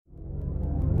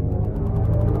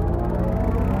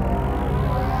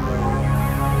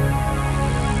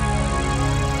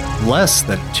less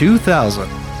than 2,000.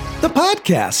 The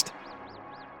podcast.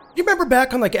 You remember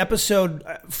back on like episode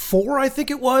 4, I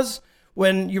think it was,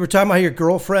 when you were talking about how your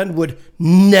girlfriend would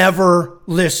never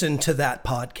listen to that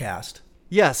podcast?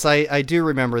 Yes, I do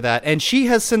remember that. And she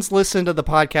has since listened to the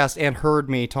podcast and heard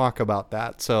me talk about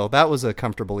that. So that was a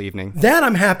comfortable evening. That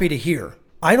I'm happy to hear.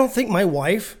 I don't think my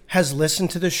wife has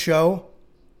listened to this show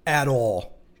at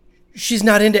all. She's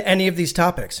not into any of these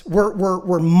topics.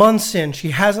 We're months in.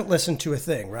 She hasn't listened to a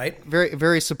thing, right? Very,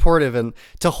 very supportive, and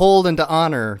to hold and to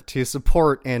honor, to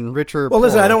support and richer. Well,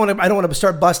 listen, I don't want to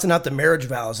start busting out the marriage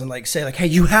vows and like say like, hey,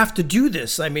 you have to do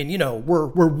this. I mean,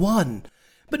 we're one.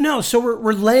 But no, so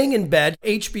we're laying in bed.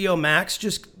 HBO Max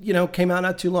just, came out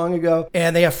not too long ago,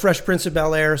 and they have Fresh Prince of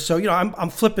Bel-Air. So, I'm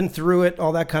flipping through it,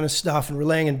 all that kind of stuff, and we're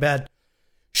laying in bed.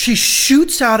 She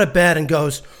shoots out of bed and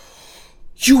goes,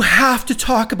 "You have to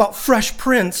talk about Fresh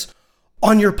Prince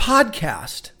on your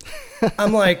podcast."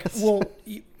 I'm like, well,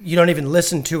 you don't even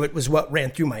listen to it was what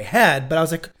ran through my head. But I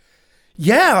was like,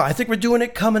 yeah, I think we're doing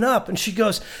it coming up. And she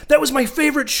goes, "That was my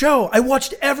favorite show. I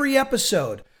watched every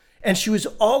episode." And she was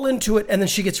all into it. And then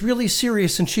she gets really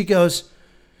serious and she goes,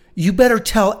 "You better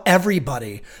tell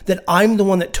everybody that I'm the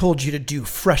one that told you to do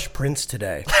Fresh Prince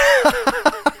today."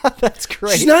 That's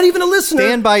great. She's not even a listener.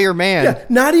 Stand by your man. Yeah,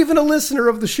 not even a listener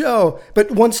of the show,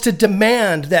 but wants to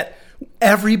demand that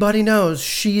everybody knows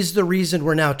she's the reason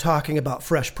we're now talking about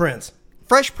Fresh Prince.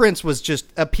 Fresh Prince was just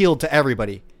appealed to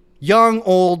everybody. Young,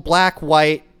 old, black,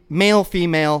 white, male,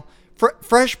 female.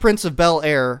 Fresh Prince of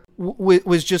Bel-Air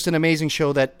was just an amazing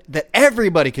show that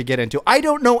everybody could get into. I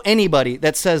don't know anybody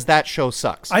that says that show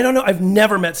sucks. I don't know. I've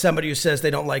never met somebody who says they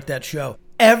don't like that show.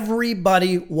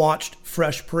 Everybody watched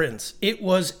Fresh Prince. It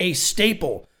was a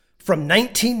staple from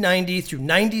 1990 through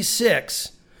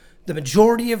 96. The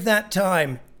majority of that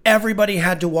time, everybody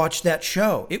had to watch that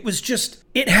show. It was just,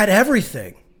 it had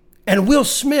everything. And Will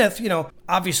Smith,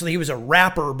 obviously he was a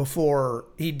rapper before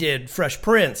he did Fresh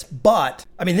Prince, but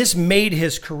this made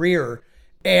his career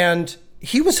and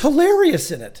he was hilarious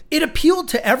in it. It appealed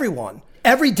to everyone,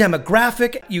 every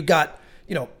demographic. You got,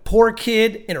 poor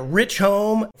kid in a rich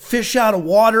home, fish out of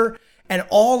water, and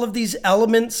all of these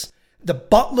elements, the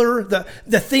butler,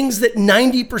 the things that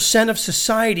 90% of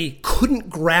society couldn't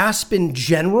grasp in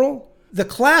general. The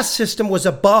class system was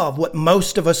above what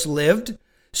most of us lived.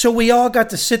 So we all got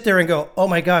to sit there and go, "Oh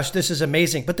my gosh, this is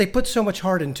amazing." But they put so much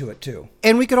heart into it too.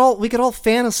 And we could all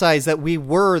fantasize that we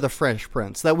were the Fresh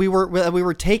Prince, that we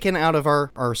were taken out of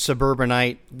our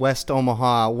suburbanite West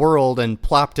Omaha world and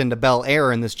plopped into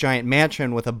Bel-Air in this giant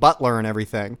mansion with a butler and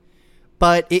everything.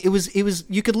 But it was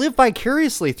you could live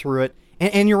vicariously through it.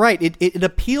 And you're right, it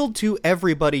appealed to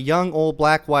everybody, young, old,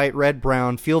 black, white, red,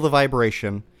 brown, feel the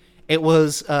vibration. It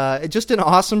was just an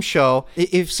awesome show.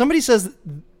 If somebody says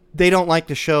they don't like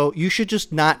the show, you should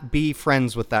just not be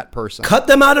friends with that person. Cut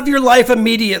them out of your life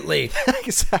immediately.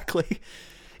 Exactly.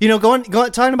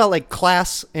 Talking about like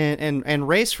class and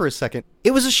race for a second.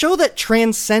 It was a show that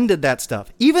transcended that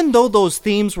stuff. Even though those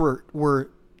themes were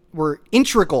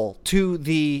integral to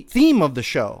the theme of the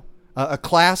show. A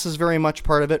class is very much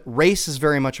part of it. Race is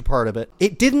very much a part of it.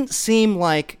 It didn't seem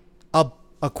like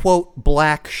a quote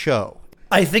black show.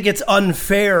 I think it's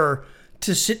unfair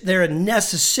to sit there and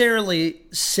necessarily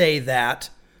say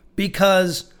that,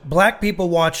 because black people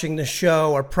watching the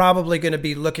show are probably going to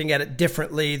be looking at it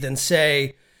differently than,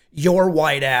 say, your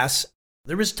white ass.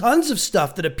 There was tons of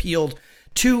stuff that appealed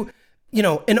to,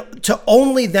 and to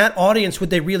only that audience would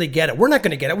they really get it. We're not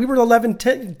going to get it. We were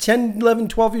 10, 11,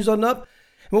 12 years old and up.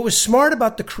 And what was smart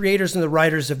about the creators and the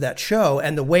writers of that show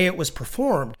and the way it was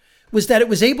performed was that it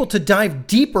was able to dive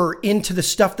deeper into the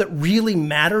stuff that really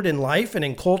mattered in life and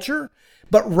in culture,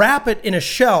 but wrap it in a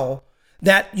shell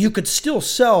that you could still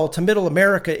sell to middle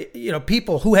America,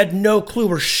 people who had no clue,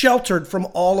 were sheltered from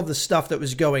all of the stuff that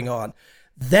was going on.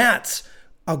 That's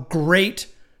a great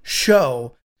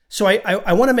show. So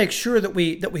I want to make sure that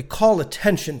we call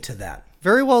attention to that.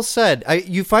 Very well said.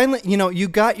 You finally, you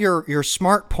got your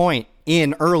smart point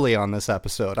in early on this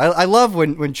episode. I love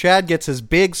when Chad gets his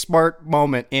big smart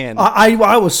moment in.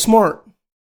 I was smart.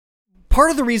 Part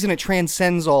of the reason it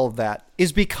transcends all of that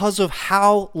is because of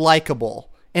how likable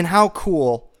and how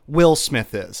cool Will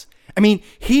Smith is.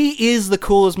 He is the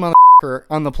coolest motherfucker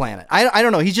on the planet. I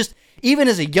don't know. He's just, even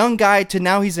as a young guy to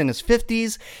now he's in his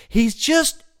 50s, he's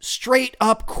just straight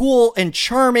up cool and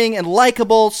charming and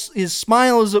likable. His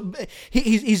smile is,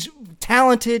 he's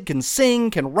talented, can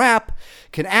sing, can rap,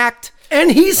 can act.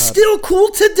 And he's still cool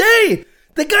today.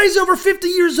 The guy's over 50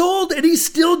 years old and he's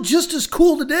still just as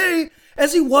cool today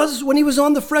as he was when he was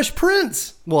on The Fresh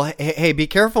Prince. Well, hey, be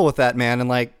careful with that, man. In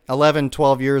like 11,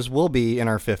 12 years, we'll be in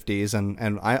our 50s,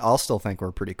 and I'll still think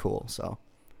we're pretty cool, so.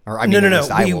 Or I mean, No.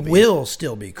 I We will be. will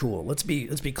still be cool. Let's be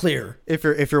clear.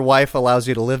 If your wife allows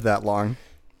you to live that long.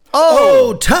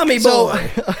 Oh, Tommy So-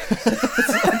 boy.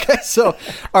 Okay, so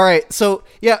all right, so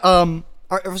yeah,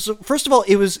 so first of all,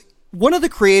 it was one of the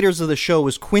creators of the show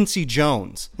was Quincy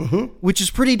Jones, which is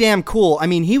pretty damn cool. I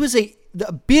mean, he was a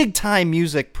big time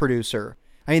music producer.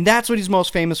 I mean, that's what he's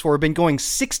most famous for. Been going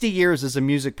 60 years as a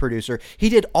music producer. He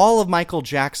did all of Michael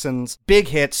Jackson's big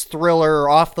hits, Thriller,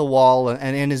 Off the Wall,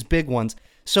 and his big ones.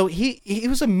 So he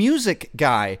was a music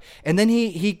guy, and then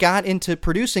he got into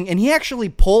producing, and he actually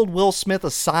pulled Will Smith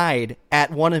aside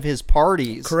at one of his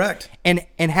parties. Correct. And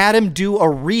had him do a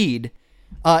read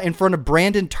in front of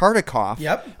Brandon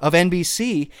Tartikoff of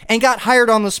NBC, and got hired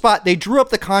on the spot. They drew up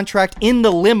the contract in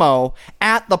the limo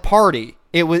at the party.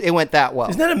 It went that well.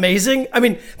 Isn't that amazing? I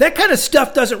mean, that kind of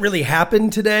stuff doesn't really happen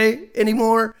today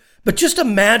anymore. But just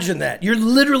imagine that. You're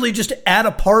literally just at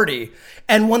a party,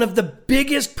 and one of the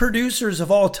biggest producers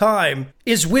of all time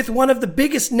is with one of the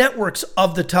biggest networks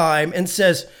of the time and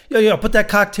says, yo, put that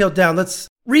cocktail down. Let's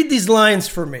read these lines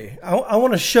for me. I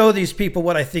want to show these people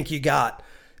what I think you got.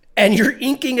 And you're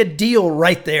inking a deal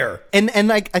right there. And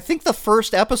like, I think the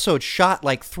first episode shot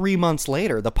like 3 months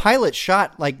later. The pilot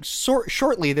shot like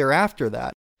shortly thereafter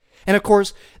that. And of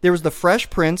course, there was the Fresh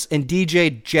Prince and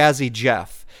DJ Jazzy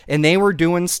Jeff. And they were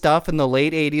doing stuff in the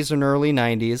late 80s and early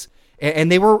 90s.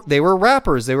 And they were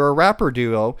rappers. They were a rapper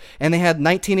duo. And they had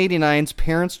 1989's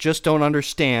Parents Just Don't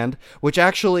Understand, which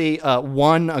actually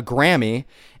won a Grammy.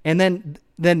 And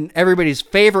then everybody's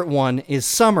favorite one is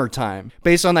Summertime,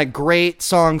 based on that great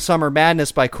song Summer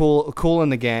Madness by Kool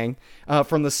and the Gang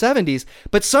from the 70s.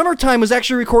 But Summertime was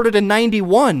actually recorded in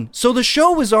 91. So the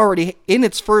show was already in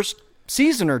its first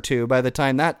season or two by the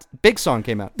time that big song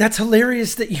came out. That's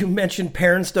hilarious that you mentioned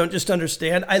Parents Don't Just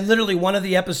Understand. I literally, one of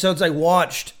the episodes I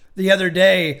watched the other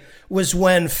day was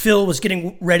when Phil was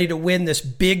getting ready to win this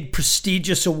big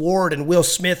prestigious award, and Will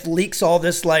Smith leaks all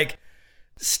this like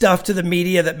stuff to the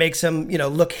media that makes him,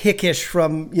 look hickish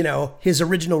from, his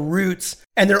original roots.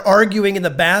 And they're arguing in the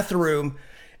bathroom.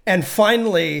 And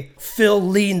finally, Phil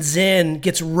leans in,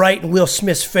 gets right in Will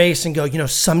Smith's face and go,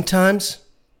 sometimes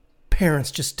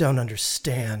parents just don't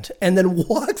understand. And then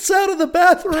walks out of the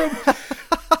bathroom.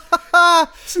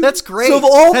 That's great. So of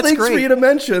all That's things great. for you to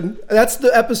mention, that's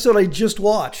the episode I just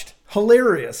watched.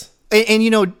 Hilarious. And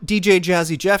DJ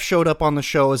Jazzy Jeff showed up on the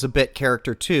show as a bit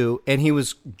character too, and he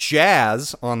was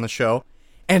Jazz on the show.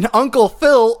 And Uncle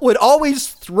Phil would always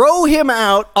throw him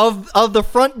out of the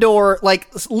front door, like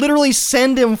literally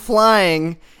send him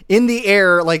flying in the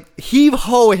air, like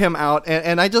heave-ho him out.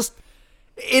 And I just,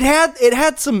 it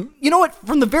had some,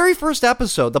 from the very first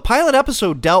episode, the pilot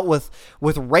episode dealt with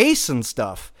race and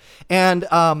stuff. And,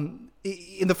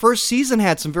 in the first season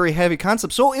had some very heavy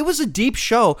concepts. So it was a deep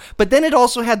show, but then it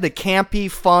also had the campy,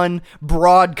 fun,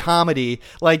 broad comedy,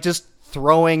 like just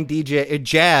throwing DJ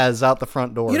Jazz out the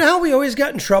front door. You know how we always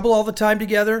got in trouble all the time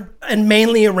together? And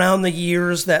mainly around the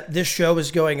years that this show was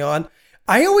going on?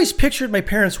 I always pictured my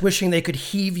parents wishing they could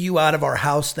heave you out of our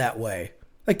house that way.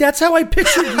 Like, that's how I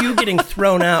pictured you getting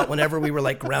thrown out whenever we were,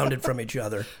 like, grounded from each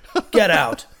other. Get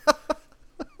out.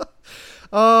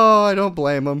 Oh, I don't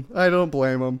blame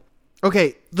him.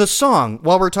 Okay, the song,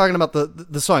 while we're talking about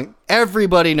the song,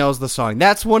 everybody knows the song.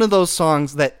 That's one of those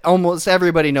songs that almost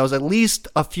everybody knows at least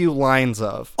a few lines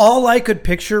of. All I could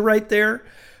picture right there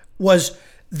was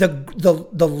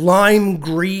the lime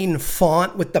green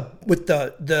font with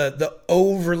the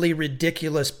overly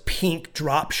ridiculous pink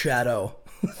drop shadow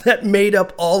that made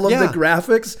up all of the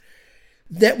graphics.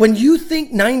 That when you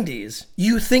think 90s,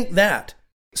 you think that.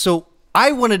 So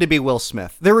I wanted to be Will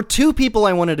Smith. There were two people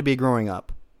I wanted to be growing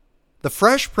up. The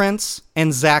Fresh Prince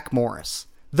and Zach Morris.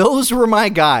 Those were my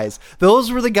guys.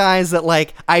 Those were the guys that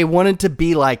like I wanted to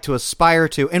be like, to aspire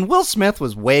to. And Will Smith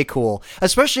was way cool,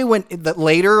 especially when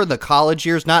later the college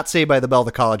years. Not Saved by the Bell,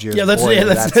 the college years. Yeah,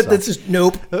 that's just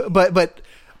nope. But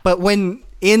when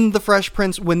in the Fresh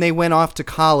Prince, when they went off to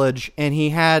college and he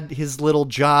had his little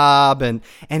job and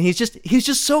he's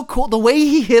just so cool. The way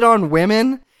he hit on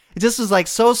women. It just was like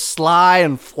so sly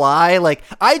and fly. Like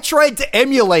I tried to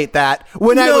emulate that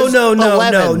when I was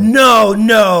 11.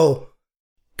 No.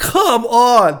 Come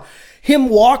on. Him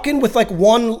walking with like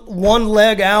one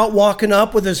leg out, walking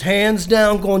up with his hands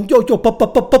down, going, yo,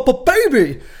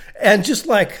 baby. And just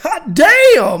like, hot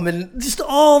damn. And just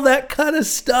all that kind of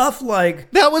stuff. Like,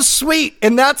 that was sweet.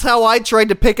 And that's how I tried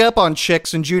to pick up on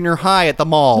chicks in junior high at the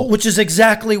mall. Which is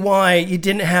exactly why you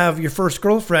didn't have your first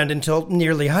girlfriend until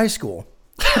nearly high school.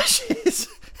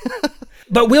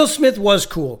 But Will Smith was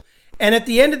cool. And at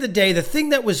the end of the day, the thing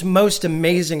that was most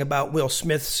amazing about Will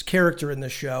Smith's character in the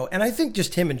show, and I think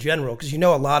just him in general, because a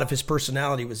lot of his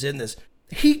personality was in this,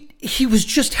 he was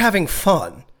just having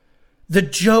fun. The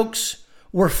jokes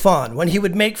were fun. When he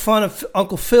would make fun of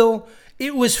Uncle Phil,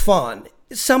 it was fun.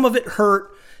 Some of it hurt.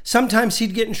 Sometimes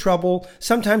he'd get in trouble.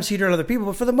 Sometimes he'd hurt other people.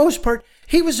 But for the most part,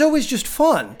 he was always just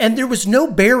fun. And there was no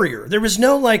barrier. There was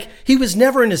no, like, he was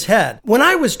never in his head. When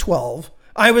I was 12,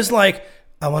 I was like,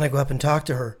 I want to go up and talk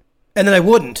to her. And then I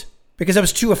wouldn't because I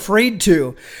was too afraid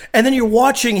to. And then you're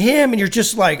watching him and you're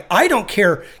just like, I don't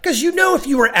care. Because you know if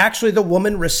you were actually the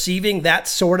woman receiving that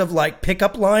sort of like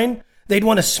pickup line, they'd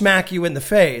want to smack you in the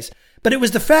face. But it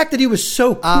was the fact that he was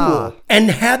so cool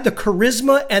and had the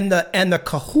charisma and the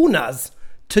kahunas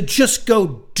to just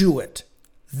go do it.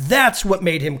 That's what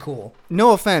made him cool.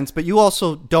 No offense, but you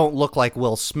also don't look like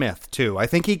Will Smith, too. I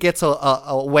think he gets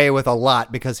away with a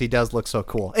lot because he does look so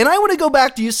cool. And I want to go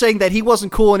back to you saying that he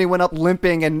wasn't cool and he went up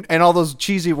limping and all those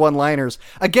cheesy one-liners.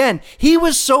 Again, he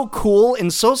was so cool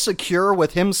and so secure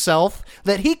with himself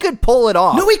that he could pull it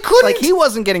off. No, he couldn't. Like, he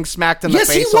wasn't getting smacked in the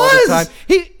face he all was. the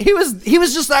time. He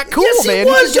was just that cool, Yes, man.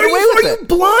 He was. He could get away with Are it. you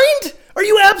blind? Are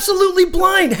you absolutely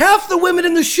blind? Half the women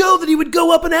in the show that he would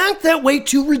go up and act that way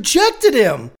to rejected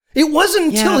him. It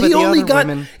wasn't until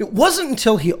It wasn't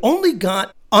until he only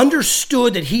got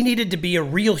understood that he needed to be a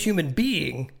real human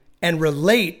being and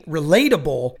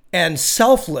relatable and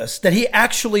selfless that he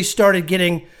actually started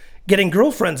getting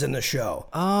girlfriends in the show.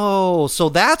 Oh, so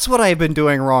that's what I've been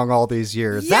doing wrong all these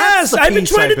years. Yes, I've been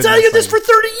trying to tell you this for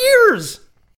 30 years.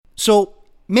 So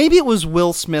maybe it was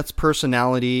Will Smith's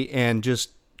personality and just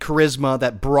charisma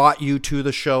that brought you to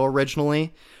the show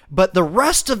originally, but the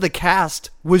rest of the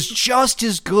cast was just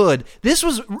as good. This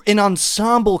was an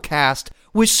ensemble cast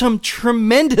with some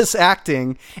tremendous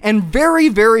acting and very,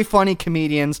 very funny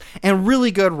comedians and really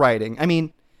good writing. I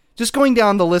mean, just going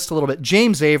down the list a little bit,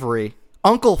 James Avery,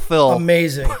 Uncle Phil.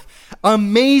 Amazing.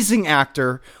 Amazing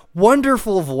actor,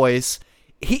 wonderful voice.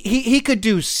 He could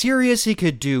do serious, he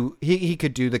could do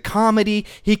the comedy,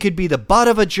 he could be the butt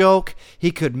of a joke,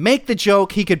 he could make the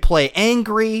joke, he could play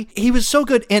angry. He was so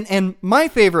good. And my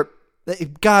favorite,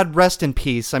 God rest in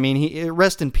peace. I mean,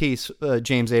 rest in peace,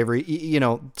 James Avery. You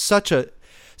know, such an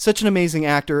amazing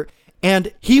actor.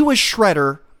 And he was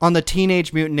Shredder on the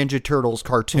Teenage Mutant Ninja Turtles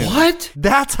cartoon. What?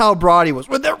 That's how broad he was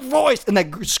with their voice and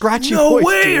that scratchy no voice. No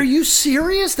way. Dude. Are you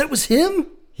serious? That was him?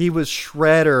 He was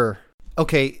Shredder.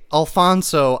 Okay,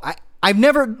 Alfonso, I've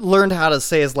never learned how to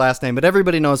say his last name, but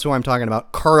everybody knows who I'm talking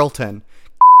about. Carlton.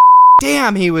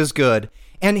 Damn, he was good.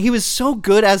 And he was so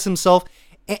good as himself.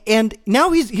 And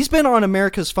now he's been on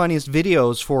America's Funniest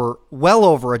Videos for well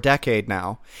over a decade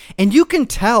now. And you can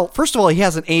tell, first of all, he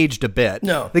hasn't aged a bit.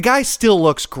 No. The guy still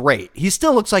looks great. He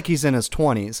still looks like he's in his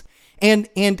 20s. And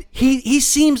he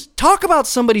seems, talk about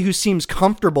somebody who seems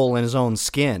comfortable in his own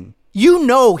skin. You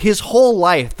know, his whole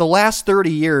life, the last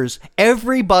 30 years,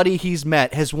 everybody he's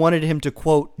met has wanted him to,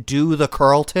 quote, do the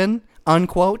Carlton,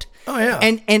 unquote. Oh, yeah.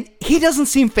 And he doesn't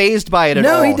seem fazed by it at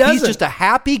all. No, he doesn't. He's just a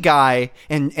happy guy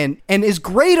and is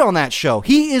great on that show.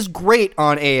 He is great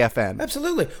on AFN.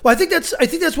 Absolutely. Well, I think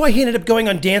that's why he ended up going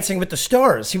on Dancing with the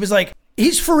Stars. He was like,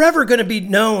 he's forever going to be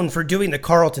known for doing the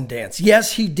Carlton dance.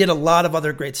 Yes, he did a lot of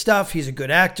other great stuff. He's a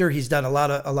good actor. He's done a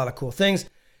lot of cool things.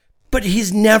 But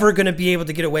he's never going to be able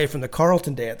to get away from the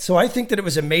Carlton dance. So I think that it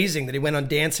was amazing that he went on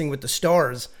Dancing with the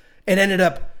Stars and ended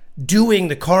up doing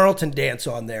the Carlton dance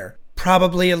on there.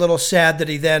 Probably a little sad that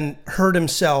he then hurt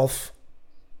himself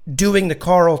doing the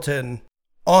Carlton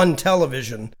on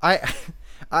television.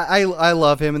 I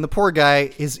love him, and the poor guy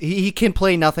he can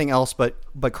play nothing else but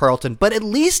Carlton. But at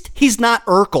least he's not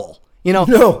Urkel. You know,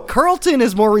 no. Carlton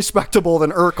is more respectable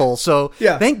than Urkel, so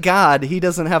yeah. Thank God he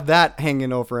doesn't have that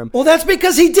hanging over him. Well, that's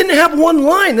because he didn't have one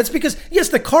line. That's because, yes,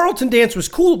 the Carlton dance was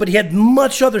cool, but he had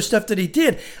much other stuff that he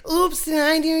did. Oops, did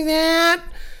I do that?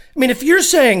 I mean, if you're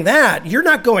saying that, you're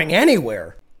not going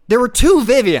anywhere. There were two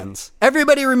Vivians.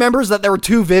 Everybody remembers that there were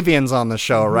two Vivians on the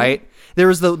show, right? There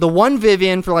was the one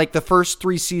Vivian for like the first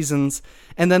 3 seasons,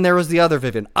 and then there was the other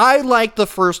Vivian. I like the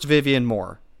first Vivian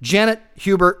more. Janet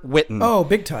Hubert Whitten. Oh,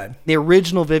 big time. The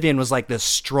original Vivian was like this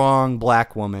strong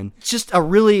black woman. It's just a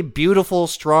really beautiful,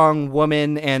 strong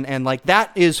woman, and like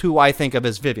that is who I think of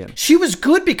as Vivian. She was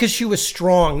good because she was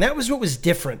strong. That was what was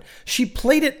different. She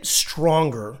played it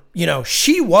stronger. You know,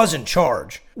 she was in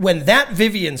charge. When that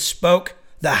Vivian spoke,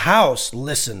 the house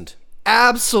listened.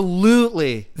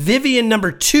 Absolutely. Vivian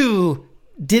number 2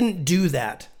 didn't do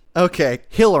that. Okay,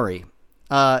 Hillary.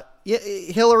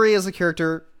 Hillary as a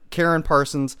character, Karen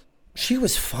Parsons. She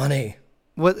was funny.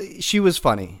 She was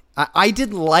funny. I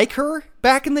didn't like her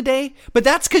back in the day, but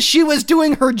that's because she was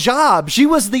doing her job. She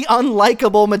was the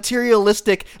unlikable,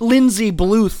 materialistic Lindsay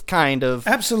Bluth kind of.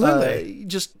 Absolutely.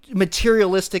 Just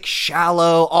materialistic,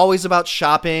 shallow, always about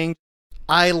shopping.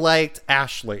 I liked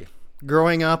Ashley.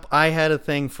 Growing up, I had a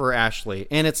thing for Ashley.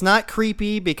 And it's not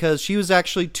creepy because she was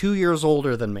actually 2 years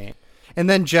older than me. And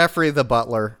then Jeffrey the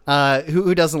butler.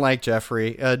 Who doesn't like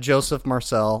Jeffrey? Joseph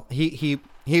Marcel. He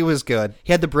was good.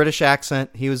 He had the British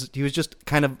accent. He was just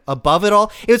kind of above it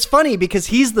all. It's funny because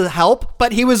he's the help,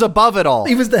 but he was above it all.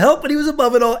 He was the help, but he was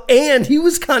above it all. And he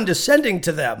was condescending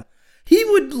to them. He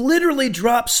would literally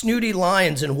drop snooty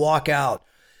lines and walk out.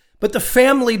 But the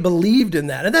family believed in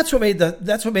that, and that's what made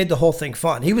the whole thing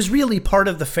fun. He was really part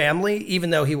of the family,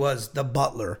 even though he was the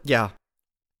butler. Yeah,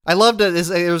 I loved it.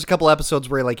 There was a couple episodes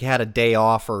where he had a day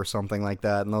off or something like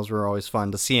that, and those were always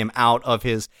fun to see him out of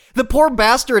his. The poor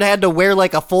bastard had to wear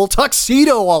like a full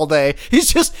tuxedo all day.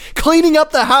 He's just cleaning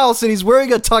up the house, and he's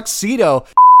wearing a tuxedo.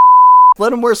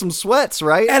 Let him wear some sweats,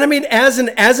 right? And I mean, as an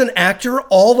actor,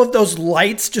 all of those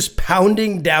lights just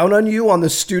pounding down on you on the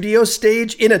studio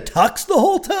stage in a tux the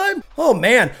whole time. Oh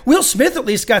man, Will Smith at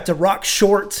least got to rock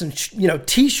shorts and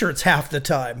t-shirts half the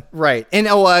time. Right.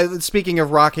 And speaking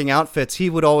of rocking outfits, he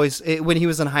would always, when he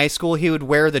was in high school, he would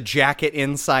wear the jacket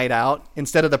inside out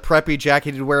instead of the preppy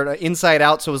jacket. He'd wear it inside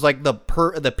out, so it was like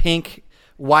the pink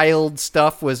wild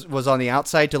stuff was on the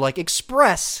outside to like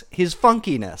express his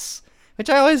funkiness. Which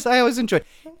I always enjoyed.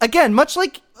 Again, much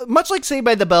like Saved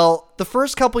by the Bell, the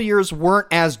first couple years weren't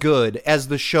as good as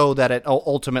the show that it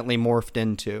ultimately morphed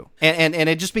into, and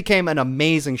it just became an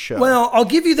amazing show. Well, I'll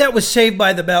give you that with Saved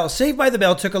by the Bell. Saved by the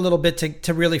Bell took a little bit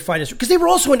to really find it, because they were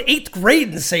also in 8th grade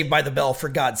in Saved by the Bell, for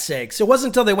God's sakes. It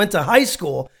wasn't until they went to high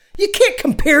school. You can't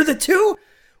compare the two.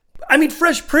 I mean,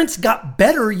 Fresh Prince got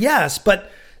better, yes, but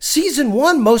season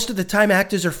 1, most of the time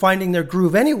actors are finding their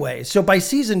groove anyway. So by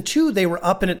season 2, they were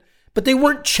up in it. But they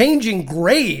weren't changing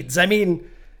grades. I mean,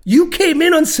 you came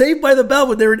in on Saved by the Bell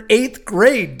when they were in 8th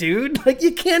grade, dude. Like,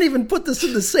 you can't even put this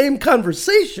in the same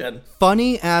conversation.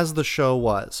 Funny as the show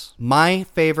was, my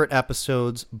favorite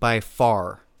episodes by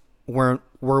far were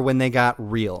when they got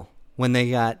real, when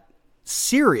they got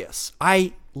serious.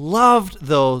 I loved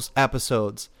those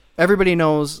episodes. Everybody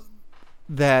knows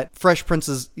that Fresh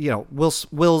Prince's,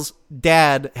 Will's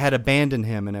dad had abandoned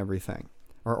him and everything,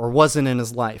 or wasn't in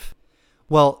his life.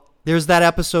 Well, there's that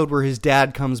episode where his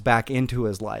dad comes back into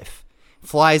his life,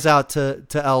 flies out to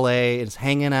LA, and is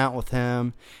hanging out with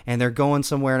him, and they're going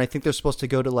somewhere, and I think they're supposed to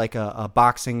go to like a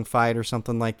boxing fight or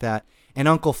something like that. And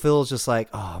Uncle Phil's just like,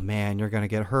 oh man, you're going to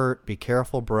get hurt. Be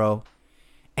careful, bro.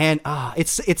 And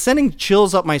it's sending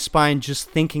chills up my spine just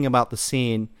thinking about the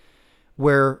scene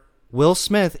where Will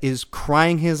Smith is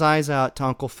crying his eyes out to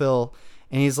Uncle Phil,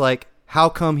 and he's like, how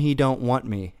come he don't want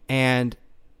me? And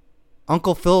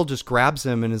Uncle Phil just grabs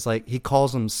him and is like, he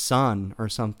calls him son or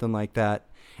something like that.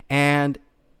 And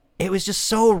it was just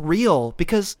so real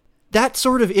because that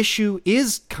sort of issue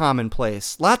is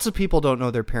commonplace. Lots of people don't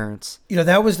know their parents.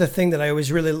 That was the thing that I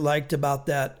always really liked about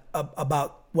that,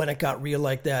 about when it got real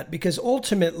like that, because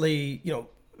ultimately,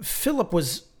 Philip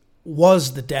was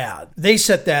the dad. They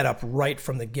set that up right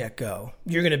from the get-go.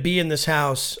 You're going to be in this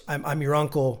house. I'm your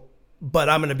uncle, but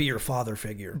I'm going to be your father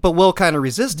figure. But Will kind of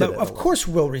resisted it. Of course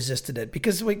Will resisted it,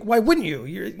 because like, why wouldn't you?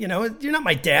 You're not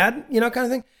my dad, kind of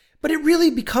thing. But he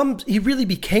really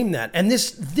became that. And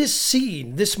this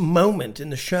scene, this moment in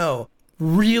the show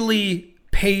really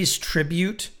pays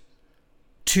tribute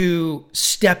to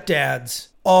stepdads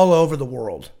all over the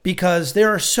world, because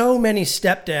there are so many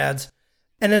stepdads,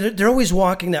 and they're always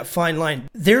walking that fine line.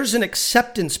 There's an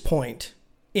acceptance point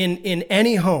in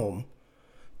any home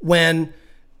when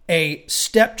a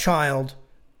stepchild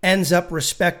ends up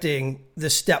respecting the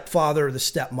stepfather or the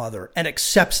stepmother and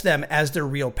accepts them as their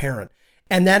real parent.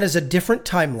 And that is a different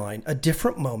timeline, a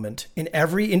different moment in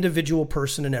every individual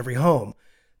person in every home.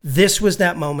 This was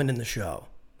that moment in the show.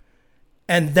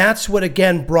 And that's what,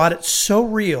 again, brought it so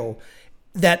real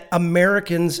that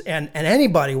Americans and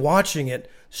anybody watching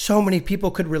it, so many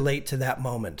people could relate to that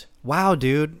moment. Wow,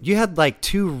 dude. You had like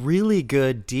 2 really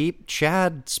good, deep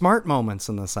Chad Smart moments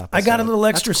in this episode. I got a little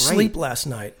extra sleep last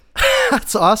night.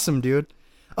 That's awesome, dude.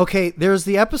 Okay, there's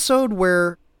the episode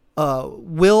where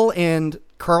Will and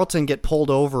Carlton get pulled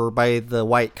over by the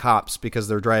white cops because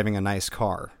they're driving a nice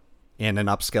car in an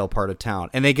upscale part of town,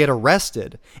 and they get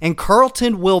arrested. And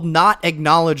Carlton will not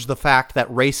acknowledge the fact that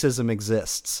racism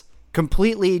exists.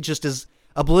 Completely just is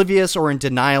oblivious or in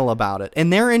denial about it.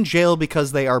 And they're in jail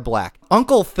because they are black.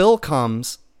 Uncle Phil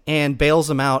comes and bails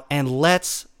them out and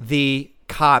lets the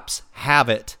cops have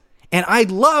it. And I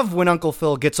love when Uncle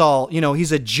Phil gets all,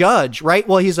 he's a judge, right?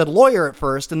 Well, he's a lawyer at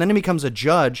first, and then he becomes a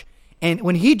judge. And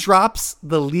when he drops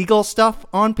the legal stuff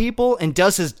on people and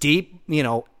does his deep,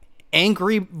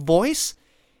 angry voice,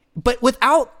 but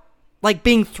without like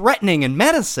being threatening and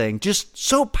menacing, just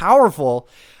so powerful.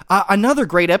 Another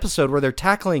great episode where they're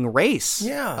tackling race.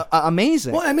 Yeah.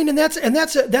 Amazing. Well, I mean, and that's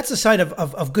a sign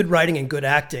of good writing and good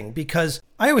acting, because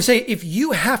I always say, if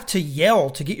you have to yell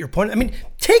to get your point, I mean,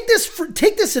 take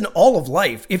this in all of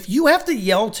life. If you have to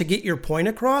yell to get your point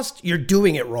across, you're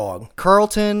doing it wrong.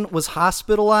 Carlton was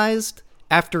hospitalized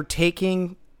after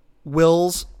taking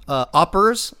Will's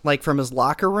uppers, like from his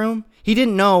locker room. He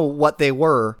didn't know what they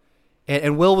were.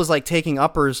 And Will was like taking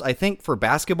uppers, I think, for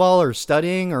basketball or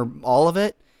studying or all of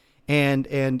it.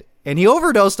 And he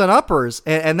overdosed on uppers.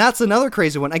 And that's another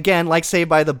crazy one. Again, like Saved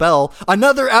by the Bell,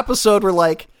 another episode where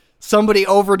like somebody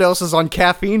overdoses on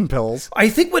caffeine pills. I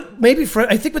think what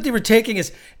they were taking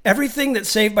is everything that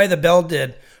Saved by the Bell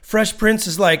did. Fresh Prince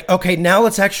is like, okay, now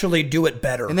let's actually do it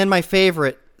better. And then my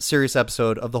favorite serious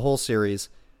episode of the whole series,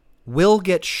 Will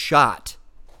gets shot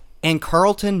and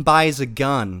Carlton buys a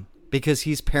gun because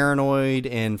he's paranoid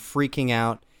and freaking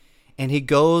out. And he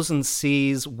goes and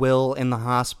sees Will in the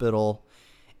hospital,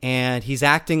 and he's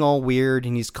acting all weird,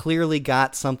 and he's clearly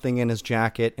got something in his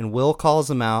jacket. And Will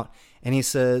calls him out, and he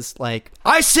says, like,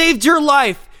 I saved your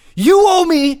life. You owe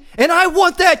me, and I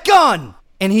want that gun.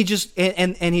 And he just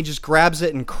and he just grabs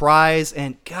it and cries.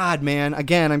 And God, man,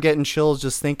 again, I'm getting chills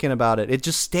just thinking about it. It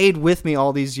just stayed with me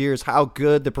all these years, how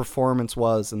good the performance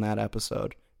was in that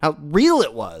episode. How real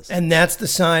it was. And that's the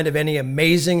sign of any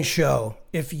amazing show.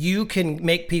 If you can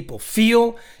make people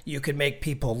feel, you can make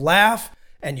people laugh,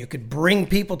 and you could bring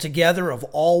people together of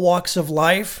all walks of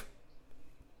life,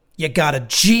 you got a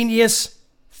genius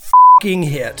fucking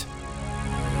hit.